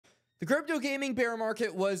The crypto gaming bear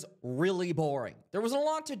market was really boring. There wasn't a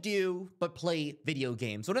lot to do but play video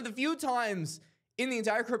games. One of the few times in the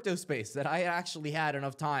entire crypto space that I actually had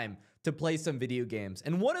enough time to play some video games.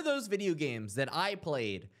 And one of those video games that I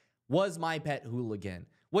played was My Pet Hooligan.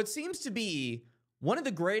 What seems to be one of the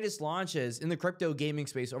greatest launches in the crypto gaming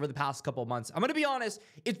space over the past couple of months. I'm going to be honest,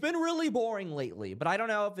 it's been really boring lately, but I don't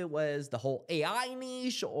know if it was the whole AI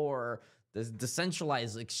niche or the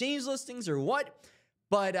decentralized exchange listings or what.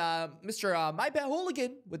 But Mr. My Pet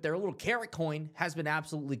Hooligan with their little KARRAT Coin has been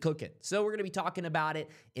absolutely cooking. So we're going to be talking about it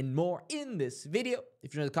and more in this video.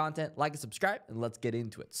 If you're into the content, like and subscribe, and let's get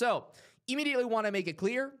into it. So immediately want to make it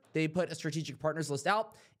clear, they put a strategic partners list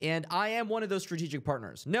out, and I am one of those strategic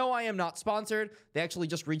partners. No, I am not sponsored. They actually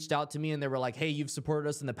just reached out to me and they were like, hey, you've supported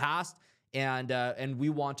us in the past, and we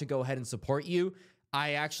want to go ahead and support you.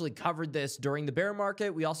 I actually covered this during the bear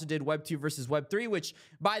market. We also did Web 2 versus Web 3, which,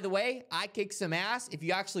 by the way, I kick some ass. If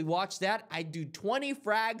you actually watch that, I do 20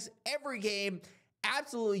 frags every game,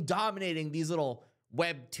 absolutely dominating these little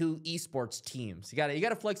Web 2 esports teams. You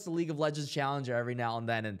gotta flex the League of Legends Challenger every now and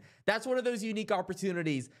then, and that's one of those unique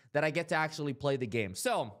opportunities that I get to actually play the game.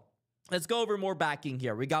 So let's go over more backing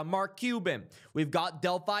here. We got Mark Cuban. We've got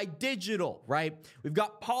Delphi Digital, right? We've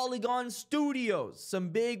got Polygon Studios, some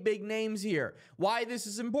big names here. Why this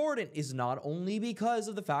is important is not only because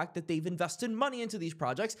of the fact that they've invested money into these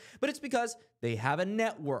projects, but it's because they have a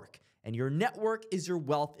network. And your network is your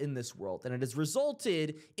wealth in this world. And it has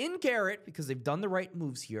resulted in KARRAT, because they've done the right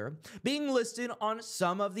moves here, being listed on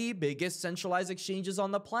some of the biggest centralized exchanges on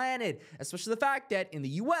the planet. Especially the fact that in the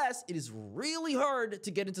US, it is really hard to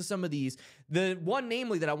get into some of these. The one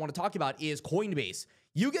namely that I want to talk about is Coinbase.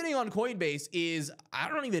 You getting on Coinbase is, I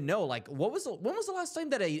don't even know, like when was the last time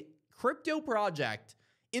that a crypto project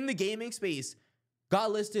in the gaming space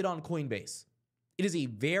got listed on Coinbase? It is a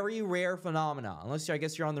very rare phenomenon, unless I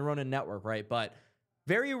guess you're on the Ronin network, right? But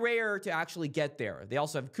very rare to actually get there. They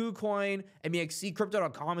also have KuCoin, MEXC,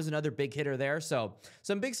 Crypto.com is another big hitter there. So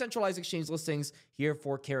some big centralized exchange listings here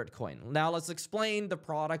for KARRAT Coin. Now let's explain the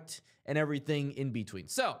product and everything in between.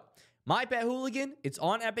 So My Pet Hooligan, it's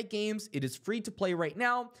on Epic Games. It is free to play right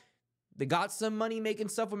now. They got some money making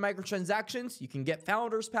stuff with microtransactions. You can get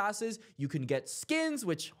founders passes. You can get skins,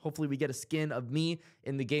 which hopefully we get a skin of me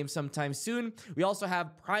in the game sometime soon. We also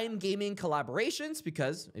have Prime Gaming collaborations,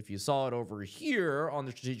 because if you saw it over here on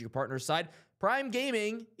the strategic partner side, Prime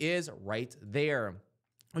Gaming is right there,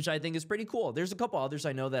 which I think is pretty cool. There's a couple others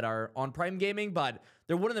I know that are on Prime Gaming, but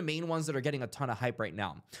they're one of the main ones that are getting a ton of hype right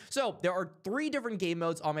now. So there are 3 different game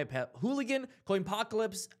modes on My Pet Hooligan: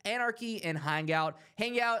 Coinpocalypse, Anarchy, and Hangout.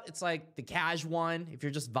 Hangout, it's like the cash one. If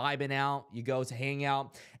you're just vibing out, you go to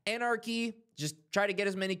Hangout. Anarchy, just try to get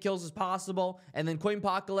as many kills as possible. And then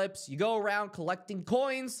Coinpocalypse, you go around collecting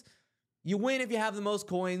coins. You win if you have the most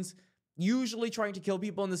coins. Usually trying to kill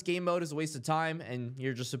people in this game mode is a waste of time, and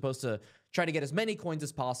you're just supposed to try to get as many coins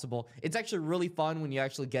as possible. It's actually really fun when you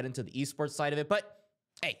actually get into the esports side of it, but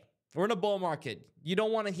hey, we're in a bull market. You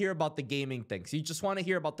don't want to hear about the gaming things. You just want to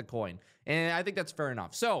hear about the coin. And I think that's fair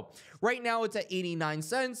enough. So right now it's at 89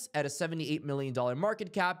 cents at a $78 million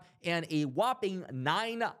market cap and a whopping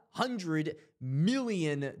 $900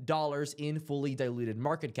 million in fully diluted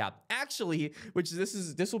market cap. Actually, which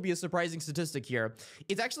this will be a surprising statistic here.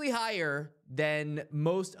 It's actually higher than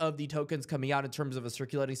most of the tokens coming out in terms of a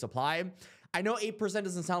circulating supply. I know 8%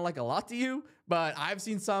 doesn't sound like a lot to you, but I've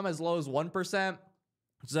seen some as low as 1%.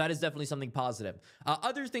 So that is definitely something positive.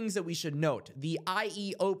 Other things that we should note, the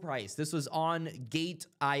IEO price, this was on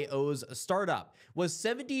Gate.io's startup, was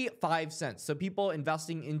 75 cents. So people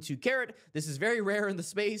investing into KARRAT, this is very rare in the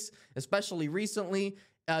space, especially recently.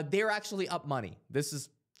 They're actually up money. This is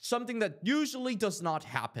something that usually does not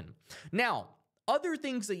happen. Now, other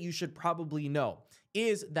things that you should probably know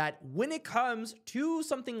is that when it comes to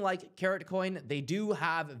something like KARRAT Coin, they do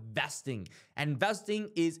have vesting, and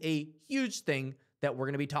vesting is a huge thing that we're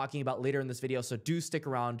going to be talking about later in this video, so do stick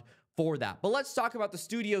around for that. But let's talk about the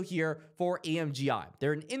studio here for AMGI.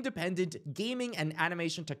 They're an independent gaming and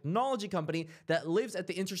animation technology company that lives at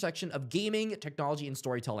the intersection of gaming, technology, and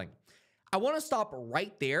storytelling. I want to stop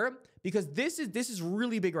right there because this is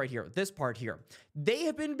really big right here, this part here. They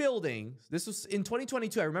have been building, this was in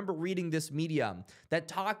 2022, I remember reading this medium that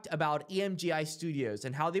talked about AMGI Studios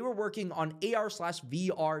and how they were working on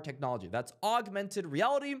AR/VR technology. That's augmented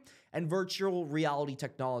reality and virtual reality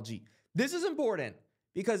technology. This is important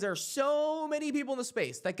because there are so many people in the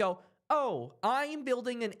space that go, oh, I'm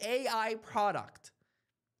building an AI product.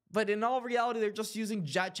 But in all reality, they're just using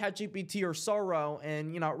ChatGPT or Sora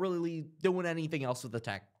and, not really doing anything else with the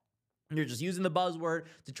tech. They're just using the buzzword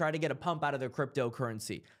to try to get a pump out of their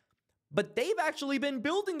cryptocurrency. but they've actually been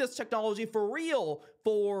building this technology for real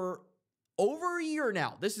for over a year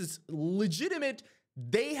now. This is legitimate.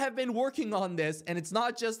 They have been working on this, and it's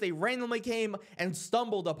not just they randomly came and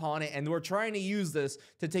stumbled upon it and were trying to use this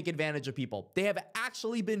to take advantage of people. They have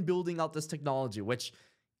actually been building out this technology, which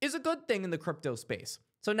is a good thing in the crypto space.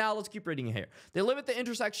 So now let's keep reading here. They live at the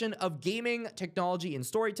intersection of gaming, technology, and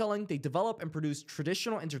storytelling. They develop and produce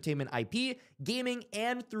traditional entertainment IP, gaming,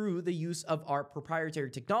 and through the use of our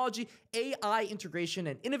proprietary technology, AI integration,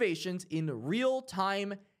 and innovations in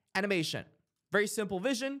real-time animation. Very simple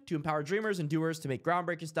vision to empower dreamers and doers to make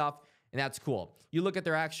groundbreaking stuff, and that's cool. You look at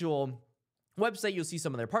their actual website, you'll see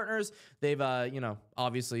some of their partners. They've,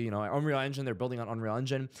 obviously, Unreal Engine. They're building on Unreal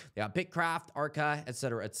Engine. They got Bitcraft, Arca,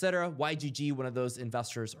 etc., etc. YGG, one of those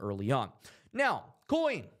investors early on. Now,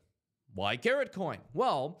 coin. Why KARRAT Coin?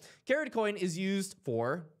 Well, KARRAT Coin is used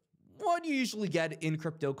for what you usually get in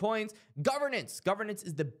crypto coins: governance. Governance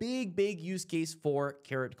is the big use case for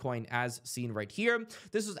KARRAT Coin, as seen right here.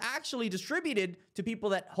 This was actually distributed to people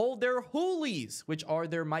that hold their hoolies, which are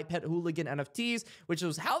their My Pet Hooligan NFTs, which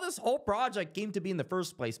was how this whole project came to be in the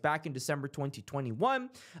first place back in December 2021.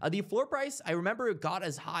 The floor price, I remember it got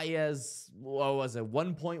as high as, what was it,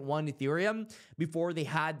 1.1 Ethereum before they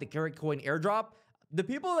had the KARRAT Coin airdrop. The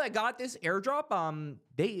people that got this airdrop,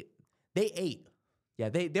 they ate. Yeah,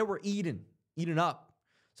 they were eaten up.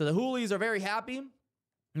 So the hoolies are very happy.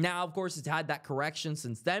 Now, of course, it's had that correction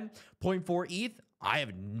since then. 0.4 ETH. I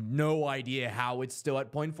have no idea how it's still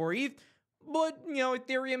at 0.4 ETH. But,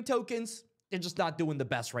 Ethereum tokens, they're just not doing the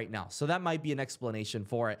best right now. So that might be an explanation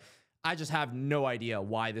for it. I just have no idea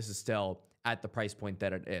why this is still at the price point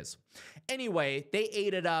that it is. Anyway, they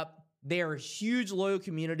ate it up. They're a huge loyal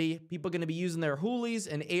community. People are going to be using their hoolies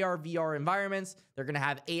in AR, VR environments. They're going to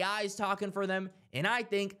have AIs talking for them. And I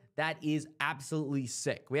think that is absolutely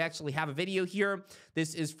sick. We actually have a video here.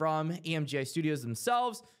 This is from AMGI Studios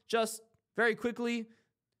themselves. Just very quickly,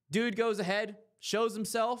 dude goes ahead, shows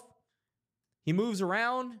himself. He moves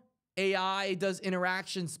around. AI does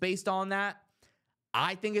interactions based on that.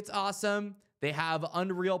 I think it's awesome. They have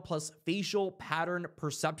Unreal plus facial pattern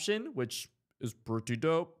perception, which is pretty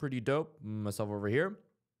dope. Myself over here.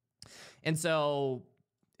 And so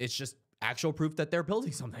it's just actual proof that they're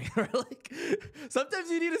building something. Like,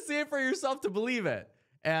 sometimes you need to see it for yourself to believe it.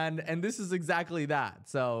 And this is exactly that.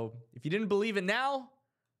 So if you didn't believe it now,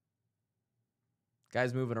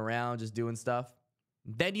 guys moving around, just doing stuff,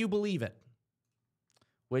 then you believe it.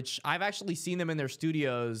 Which I've actually seen them in their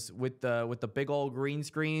studios with the big old green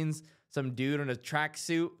screens, some dude in a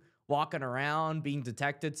tracksuit walking around, being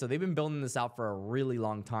detected. So they've been building this out for a really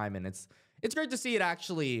long time, and it's great to see it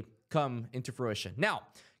actually come into fruition. Now,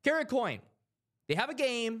 KARRAT Coin, they have a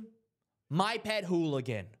game, My Pet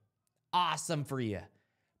Hooligan. Awesome for you.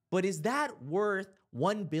 But is that worth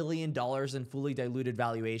 $1 billion in fully diluted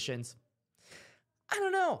valuations? I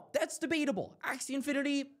don't know. That's debatable. Axie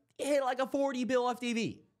Infinity hit like a 40 bill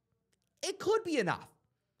FDV. It could be enough.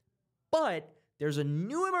 But there's a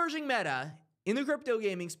new emerging meta in the crypto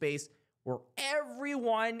gaming space where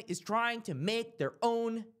everyone is trying to make their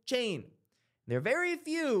own chain. There are very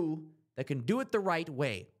few that can do it the right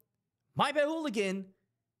way. My Pet Hooligan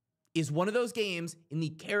is one of those games in the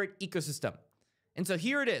KARRAT ecosystem. And so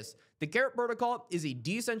here it is. The KARRAT protocol is a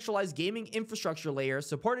decentralized gaming infrastructure layer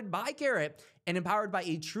supported by KARRAT and empowered by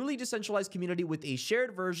a truly decentralized community with a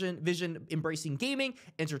shared vision embracing gaming,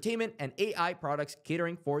 entertainment, and AI products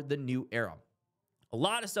catering for the new era. A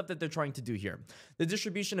lot of stuff that they're trying to do here. The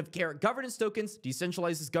distribution of KARRAT governance tokens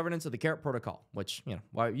decentralizes governance of the KARRAT protocol, which, you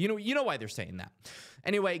know why they're saying that.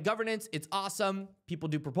 Anyway, governance, it's awesome. People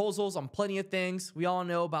do proposals on plenty of things. We all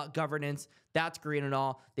know about governance. That's great and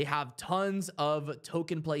all. They have tons of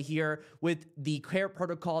token play here with the KARRAT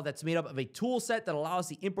protocol that's made up of a tool set that allows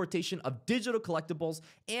the importation of digital collectibles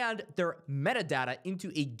and their metadata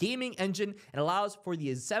into a gaming engine and allows for the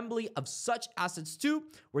assembly of such assets too,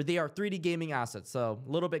 where they are 3D gaming assets. So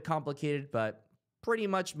a little bit complicated, but pretty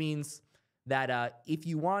much means that if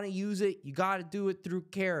you want to use it, you got to do it through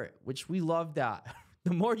KARRAT, which we love that.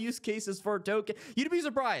 The more use cases for a token, you'd be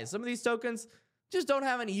surprised. Some of these tokens just don't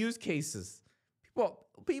have any use cases.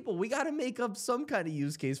 People, we got to make up some kind of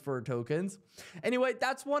use case for our tokens. Anyway,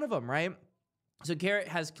 that's one of them, right? So KARRAT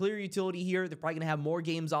has clear utility here. They're probably going to have more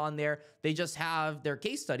games on there. They just have their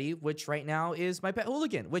case study, which right now is My Pet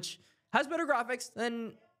Hooligan, which has better graphics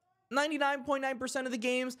than 99.9% of the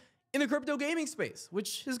games in the crypto gaming space,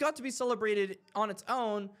 which has got to be celebrated on its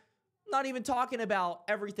own. Not even talking about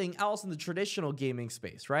everything else in the traditional gaming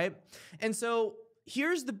space, right? And so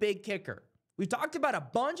here's the big kicker. We've talked about a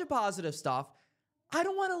bunch of positive stuff. I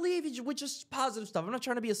don't want to leave with just positive stuff. I'm not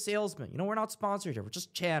trying to be a salesman. You know, we're not sponsored here. We're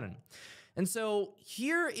just chatting. And so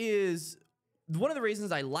here is one of the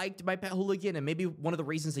reasons I liked My Pet Hooligan, and maybe one of the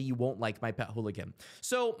reasons that you won't like My Pet Hooligan.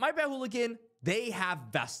 So My Pet Hooligan, they have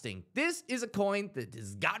vesting. This is a coin that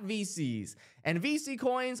has got VCs, and VC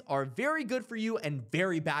coins are very good for you and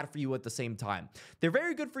very bad for you at the same time. They're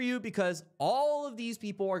very good for you because all of these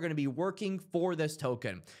people are going to be working for this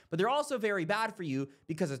token, but they're also very bad for you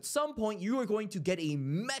because at some point you are going to get a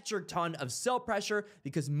metric ton of sell pressure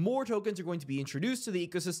because more tokens are going to be introduced to the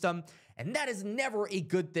ecosystem, and that is never a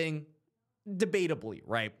good thing, debatably,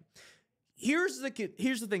 right? Here's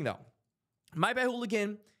the thing though. My Pet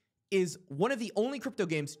Hooligan is one of the only crypto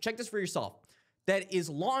games, check this for yourself, that is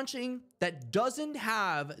launching that doesn't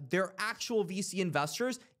have their actual VC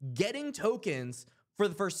investors getting tokens for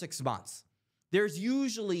the first 6 months. There's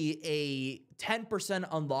usually a 10%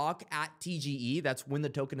 unlock at TGE, that's when the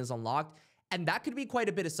token is unlocked, and that could be quite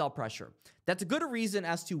a bit of sell pressure. That's a good reason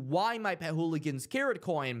as to why My Pet Hooligan's KARRAT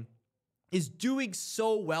Coin is doing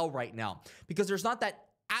so well right now, because there's not that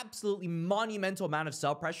absolutely monumental amount of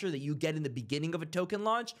sell pressure that you get in the beginning of a token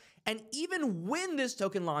launch. And even when this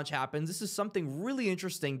token launch happens, this is something really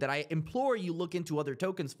interesting that I implore you look into other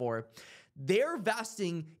tokens for. Their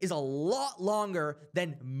vesting is a lot longer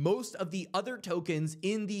than most of the other tokens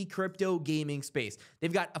in the crypto gaming space.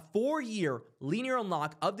 They've got a 4-year linear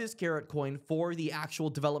unlock of this KARRAT Coin for the actual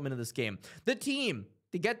development of this game. The team,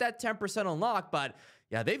 they get that 10% unlock, but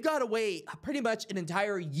yeah, they've got to wait pretty much an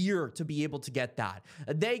entire year to be able to get that.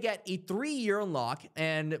 They get a 3-year unlock,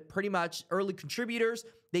 and pretty much early contributors,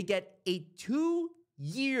 they get a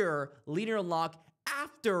 2-year linear unlock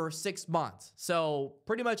after 6 months. So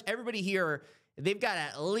pretty much everybody here, they've got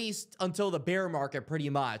at least until the bear market pretty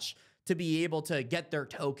much to be able to get their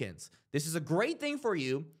tokens. This is a great thing for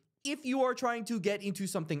you if you are trying to get into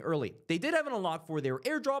something early. They did have an unlock for their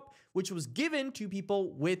airdrop, which was given to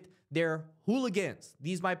people with their hooligans.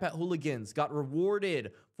 These My Pet Hooligans got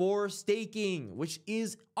rewarded for staking, which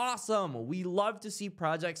is awesome. We love to see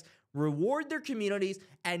projects reward their communities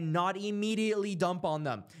and not immediately dump on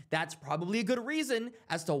them. That's probably a good reason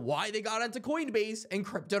as to why they got into Coinbase and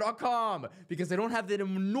Crypto.com, because they don't have that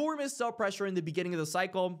enormous sell pressure in the beginning of the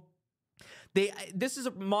cycle. This is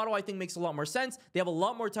a model I think makes a lot more sense. They have a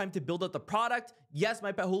lot more time to build up the product. Yes,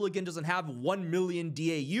 My Pet Hooligan doesn't have 1 million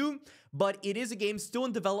DAU, but it is a game still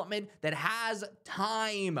in development that has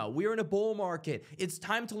time. We're in a bull market. It's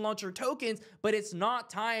time to launch your tokens, but it's not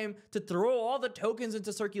time to throw all the tokens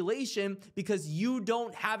into circulation because you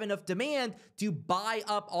don't have enough demand to buy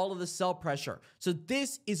up all of the sell pressure. So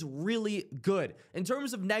this is really good. In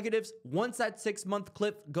terms of negatives, once that 6-month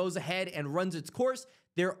clip goes ahead and runs its course,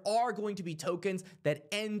 there are going to be tokens that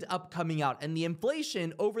end up coming out. And the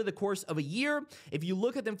inflation over the course of a year, if you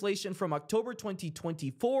look at the inflation from October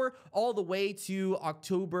 2024 all the way to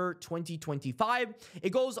October 2025, it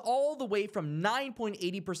goes all the way from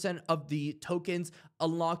 9.80% of the tokens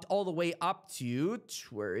unlocked all the way up to,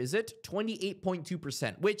 where is it?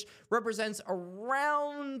 28.2%, which represents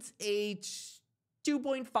around a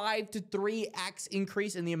 2.5 to 3x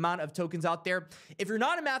increase in the amount of tokens out there. If you're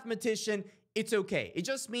not a mathematician, it's okay. It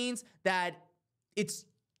just means that it's,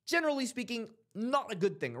 generally speaking, not a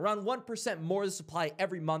good thing. Around 1% more of the supply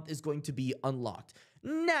every month is going to be unlocked.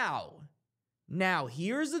 Now,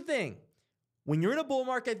 here's the thing. When you're in a bull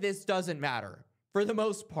market, this doesn't matter for the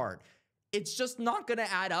most part. It's just not going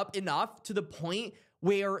to add up enough to the point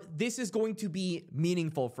where this is going to be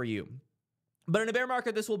meaningful for you. But in a bear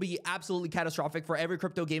market, this will be absolutely catastrophic for every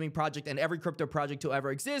crypto gaming project and every crypto project to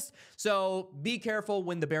ever exist. So be careful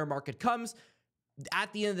when the bear market comes.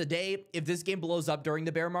 At the end of the day, if this game blows up during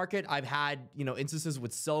the bear market, I've had, instances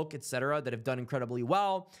with Silk, etc., that have done incredibly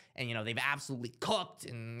well. And, they've absolutely cooked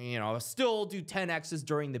and, still do 10x's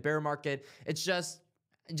during the bear market. It's just,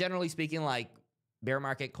 generally speaking, like bear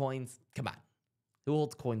market coins, come on. Who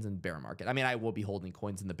holds coins in bear market? I mean, I will be holding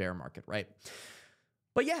coins in the bear market, right?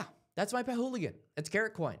 But yeah. That's My Pet Hooligan. It's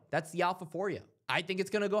KARRAT Coin. That's the alpha for you. I think it's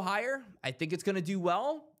going to go higher. I think it's going to do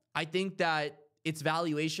well. I think that its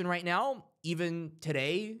valuation right now, even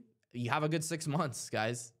today, you have a good 6 months,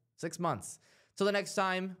 guys. 6 months. Till the next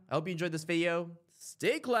time, I hope you enjoyed this video.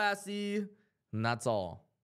 Stay classy. And that's all.